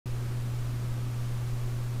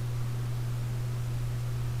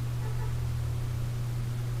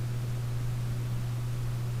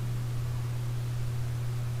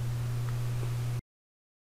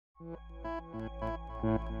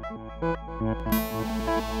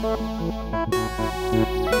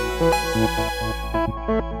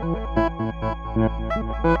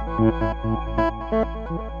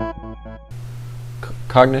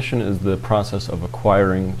Cognition is the process of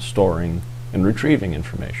acquiring, storing, and retrieving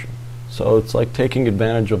information. So it's like taking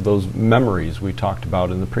advantage of those memories we talked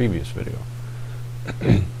about in the previous video.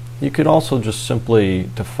 You could also just simply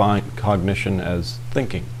define cognition as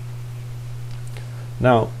thinking.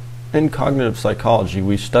 Now, in cognitive psychology,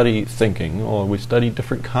 we study thinking, or we study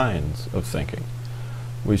different kinds of thinking.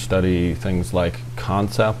 We study things like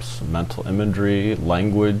concepts, mental imagery,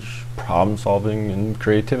 language, problem solving, and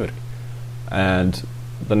creativity. And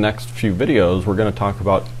the next few videos, we're going to talk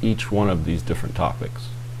about each one of these different topics.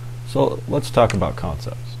 So let's talk about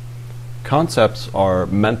concepts. Concepts are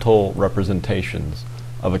mental representations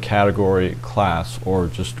of a category, class, or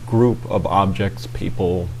just group of objects,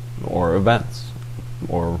 people, or events,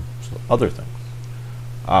 or other things.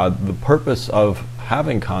 The purpose of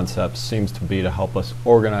having concepts seems to be to help us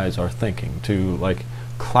organize our thinking, to like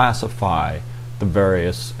classify the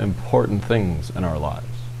various important things in our lives.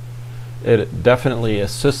 It definitely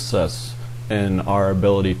assists us in our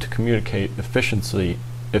ability to communicate efficiently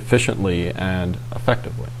and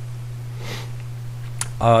effectively.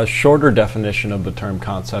 A shorter definition of the term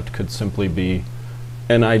concept could simply be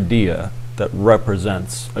an idea that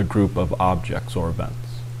represents a group of objects or events.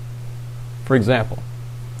 For example,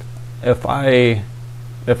 if I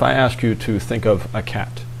ask you to think of a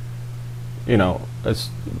cat, you know, it's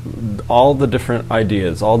all the different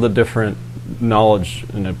ideas, all the different knowledge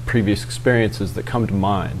and previous experiences that come to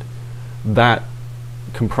mind, that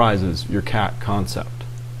comprises your cat concept.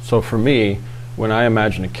 So for me, when I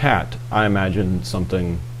imagine a cat, I imagine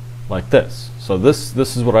something like this. So this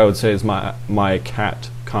is what I would say is my cat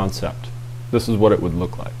concept. This is what it would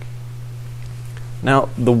look like. Now,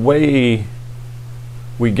 the way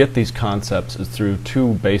we get these concepts is through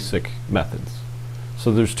two basic methods.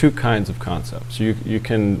 So there's two kinds of concepts. You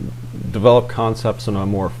can develop concepts in a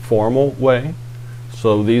more formal way.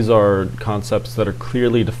 So these are concepts that are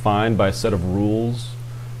clearly defined by a set of rules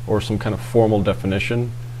or some kind of formal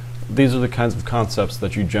definition. These are the kinds of concepts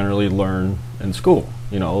that you generally learn in school,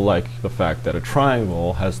 you know, like the fact that a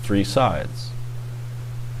triangle has 3 sides.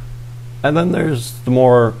 And then there's the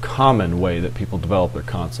more common way that people develop their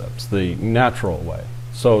concepts, the natural way.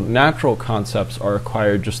 So natural concepts are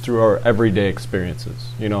acquired just through our everyday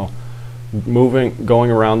experiences, you know,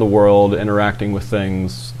 going around the world, interacting with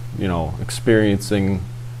things, you know, experiencing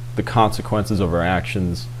the consequences of our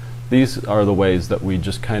actions. These are the ways that we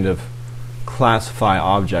just kind of classify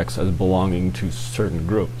objects as belonging to certain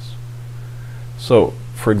groups. So,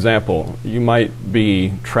 for example, you might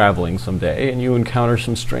be traveling someday and you encounter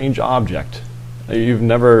some strange object. You've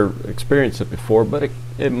never experienced it before, but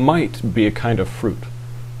it might be a kind of fruit.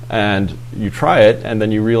 And you try it, and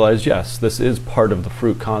then you realize, yes, this is part of the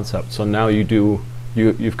fruit concept. So now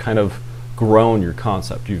you've kind of grown your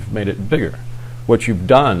concept. You've made it bigger. What you've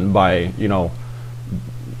done by, you know,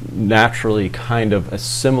 naturally kind of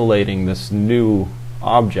assimilating this new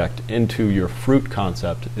object into your fruit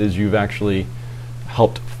concept is you've actually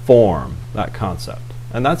helped form that concept.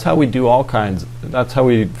 And that's how we do that's how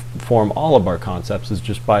we form all of our concepts, is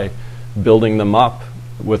just by building them up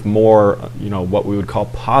with more, you know, what we would call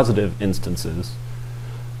positive instances,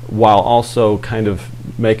 while also kind of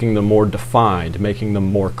making them more defined, making them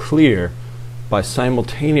more clear by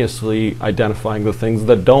simultaneously identifying the things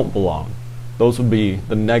that don't belong. Those would be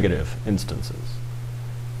the negative instances.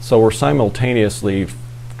 So we're simultaneously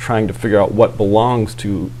trying to figure out what belongs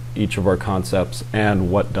to each of our concepts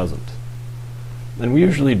and what doesn't. And we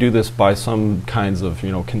usually do this by some kinds of,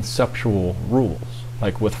 you know, conceptual rules.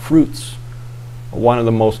 Like with fruits, one of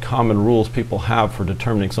the most common rules people have for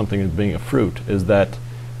determining something as being a fruit is that,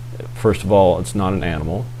 first of all, it's not an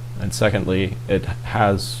animal, and secondly, it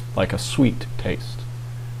has like a sweet taste,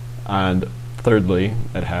 and thirdly,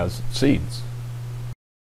 it has seeds.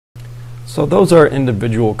 So those are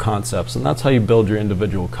individual concepts, and that's how you build your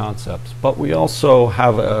individual concepts. But we also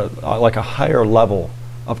have like a higher level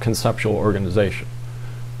of conceptual organization.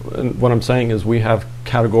 And what I'm saying is we have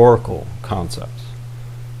categorical concepts.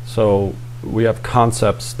 So we have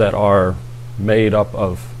concepts that are made up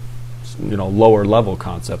of, you know, lower level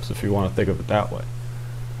concepts, if you want to think of it that way.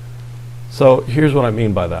 So here's what I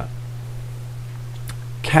mean by that.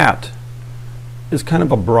 Cat is kind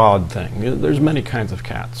of a broad thing. There's many kinds of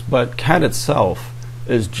cats, but cat itself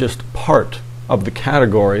is just part of the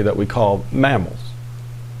category that we call mammals.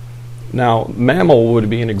 Now, mammal would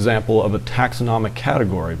be an example of a taxonomic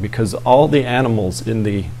category because all the animals in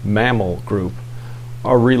the mammal group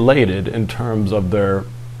are related in terms of their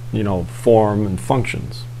form and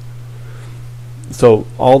functions. So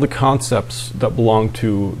all the concepts that belong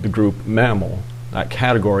to the group mammal, that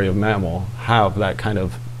category of mammal, have that kind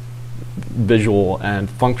of visual and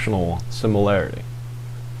functional similarity.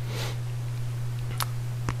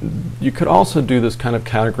 You could also do this kind of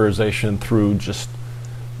categorization through just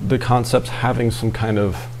the concepts having some kind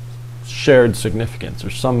of shared significance or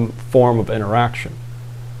some form of interaction.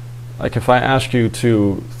 Like if I ask you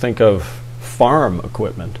to think of farm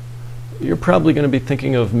equipment, you're probably going to be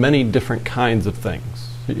thinking of many different kinds of things.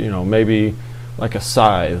 Maybe like a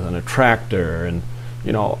scythe and a tractor and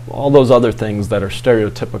all those other things that are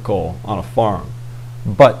stereotypical on a farm.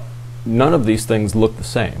 But none of these things look the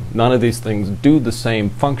same. None of these things do the same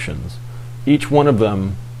functions. Each one of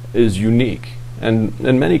them is unique, and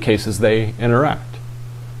in many cases they interact.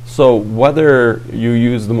 So whether you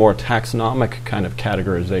use the more taxonomic kind of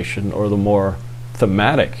categorization or the more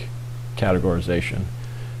thematic categorization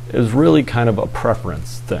is really kind of a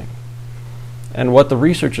preference thing. And what the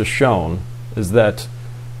research has shown is that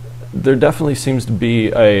there definitely seems to be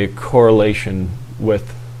a correlation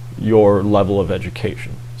with your level of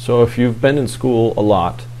education. So if you've been in school a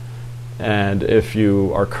lot, and if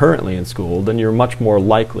you are currently in school, then you're much more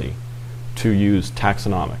likely to use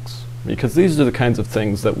taxonomics. Because these are the kinds of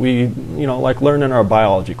things that we, like learn in our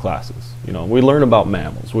biology classes. We learn about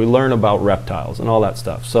mammals, we learn about reptiles and all that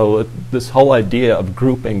stuff. So this whole idea of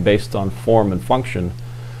grouping based on form and function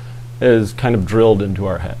is kind of drilled into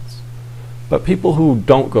our heads. But people who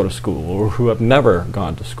don't go to school or who have never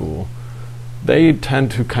gone to school, they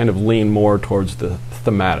tend to kind of lean more towards the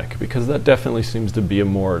thematic, because that definitely seems to be a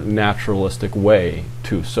more naturalistic way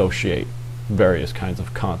to associate various kinds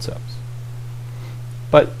of concepts.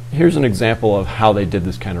 But here's an example of how they did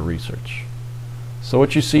this kind of research. So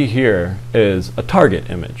what you see here is a target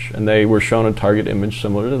image, and they were shown a target image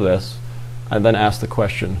similar to this, and then asked the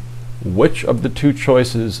question, which of the two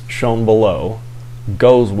choices shown below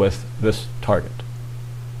goes with this target?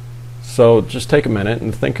 So just take a minute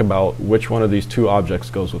and think about which one of these two objects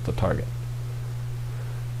goes with the target.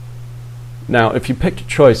 Now, if you picked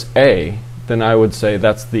choice A, then I would say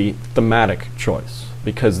that's the thematic choice,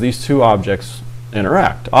 because these two objects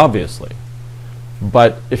interact, obviously.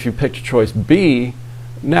 But if you picked choice B,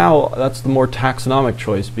 now that's the more taxonomic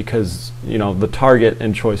choice, because the target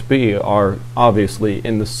and choice B are obviously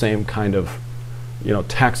in the same kind of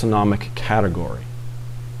taxonomic category.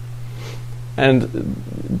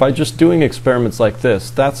 And by just doing experiments like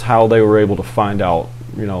this, that's how they were able to find out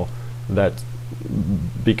that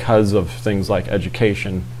because of things like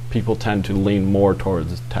education, people tend to lean more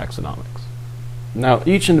towards taxonomics. Now,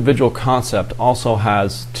 each individual concept also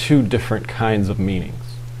has two different kinds of meanings.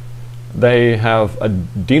 They have a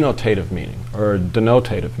denotative meaning or a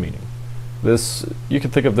denotative meaning. This, you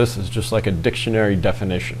can think of this as just like a dictionary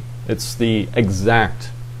definition. It's the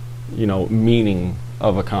exact, meaning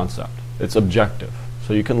of a concept. It's objective.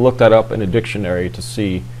 So you can look that up in a dictionary to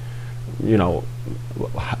see,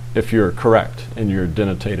 if you're correct in your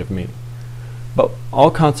denotative meaning. But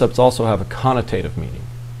all concepts also have a connotative meaning,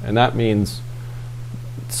 and that means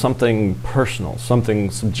something personal, something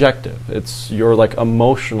subjective. It's your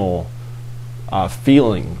emotional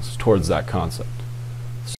feelings towards that concept.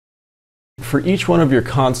 So for each one of your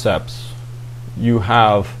concepts, you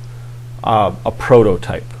have a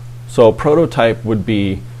prototype. So a prototype would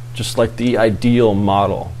be just like the ideal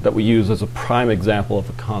model that we use as a prime example of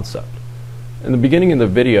a concept. In the beginning of the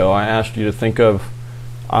video, I asked you to think of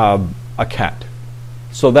a cat.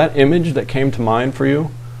 So that image that came to mind for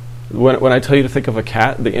you, when I tell you to think of a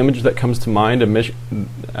cat, the image that comes to mind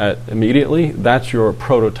immediately, that's your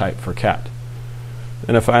prototype for cat.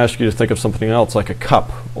 And if I ask you to think of something else like a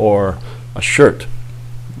cup or a shirt,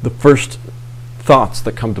 the first thoughts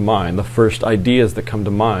that come to mind, the first ideas that come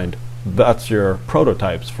to mind, that's your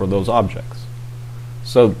prototypes for those objects.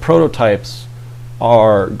 So prototypes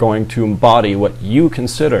are going to embody what you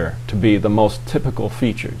consider to be the most typical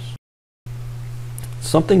features.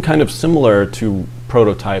 Something kind of similar to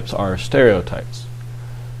prototypes are stereotypes.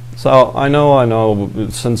 So I know,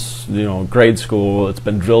 since grade school, it's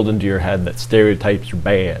been drilled into your head that stereotypes are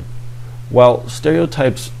bad. Well,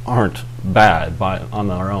 stereotypes aren't bad on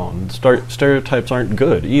their own. Stereotypes aren't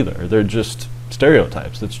good either. They're just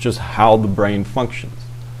stereotypes. It's just how the brain functions.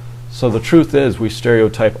 So the truth is, we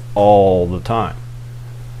stereotype all the time.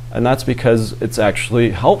 And that's because it's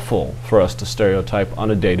actually helpful for us to stereotype on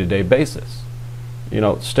a day-to-day basis.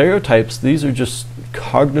 Stereotypes, these are just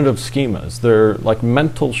cognitive schemas. They're like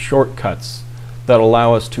mental shortcuts that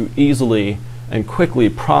allow us to easily and quickly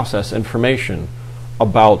process information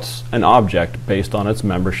about an object based on its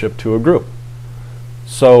membership to a group.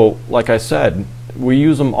 So, like I said, We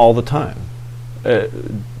use them all the time.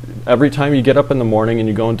 Every time you get up in the morning and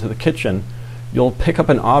you go into the kitchen, you'll pick up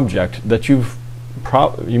an object that you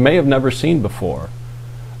may have never seen before,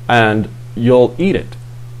 and you'll eat it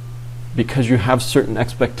because you have certain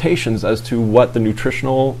expectations as to what the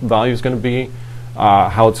nutritional value is going to be,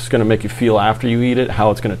 how it's going to make you feel after you eat it,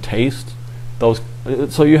 how it's going to taste.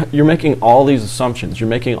 So you're making all these assumptions. You're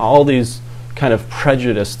making all these kind of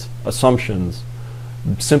prejudiced assumptions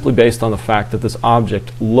simply based on the fact that this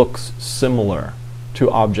object looks similar to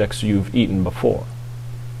objects you've eaten before.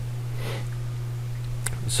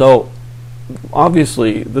 So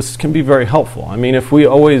obviously this can be very helpful. I mean, if we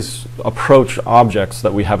always approach objects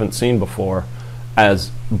that we haven't seen before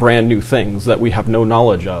as brand new things that we have no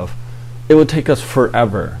knowledge of, it would take us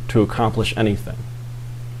forever to accomplish anything.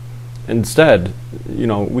 Instead,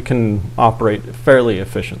 we can operate fairly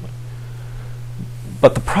efficiently.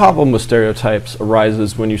 But the problem with stereotypes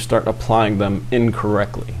arises when you start applying them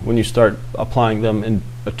incorrectly, when you start applying them in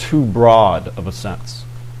a too broad of a sense.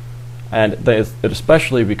 And it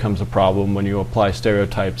especially becomes a problem when you apply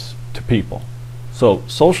stereotypes to people. So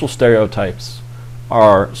social stereotypes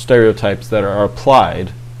are stereotypes that are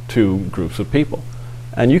applied to groups of people.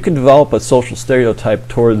 And you can develop a social stereotype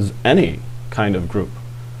towards any kind of group.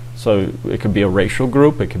 So it could be a racial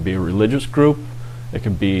group, it could be a religious group, it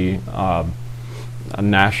could be a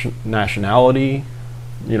nationality,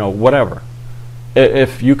 whatever.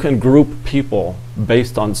 If you can group people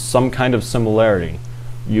based on some kind of similarity,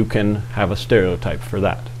 you can have a stereotype for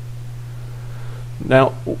that. Now,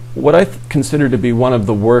 what I consider to be one of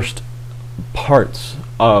the worst parts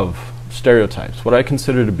of stereotypes, what I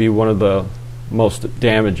consider to be one of the most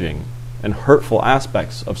damaging and hurtful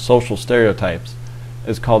aspects of social stereotypes,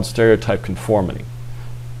 is called stereotype conformity.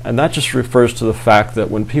 And that just refers to the fact that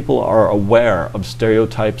when people are aware of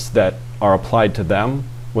stereotypes that are applied to them,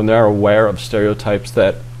 when they're aware of stereotypes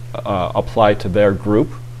that apply to their group,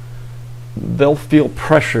 they'll feel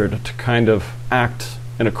pressured to kind of act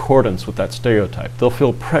in accordance with that stereotype. They'll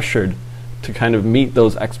feel pressured to kind of meet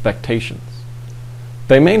those expectations.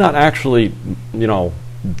 They may not actually,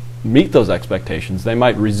 meet those expectations. They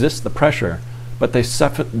might resist the pressure, but they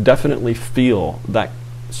definitely feel that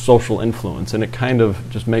social influence, and it kind of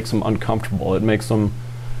just makes them uncomfortable. It makes them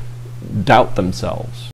doubt themselves.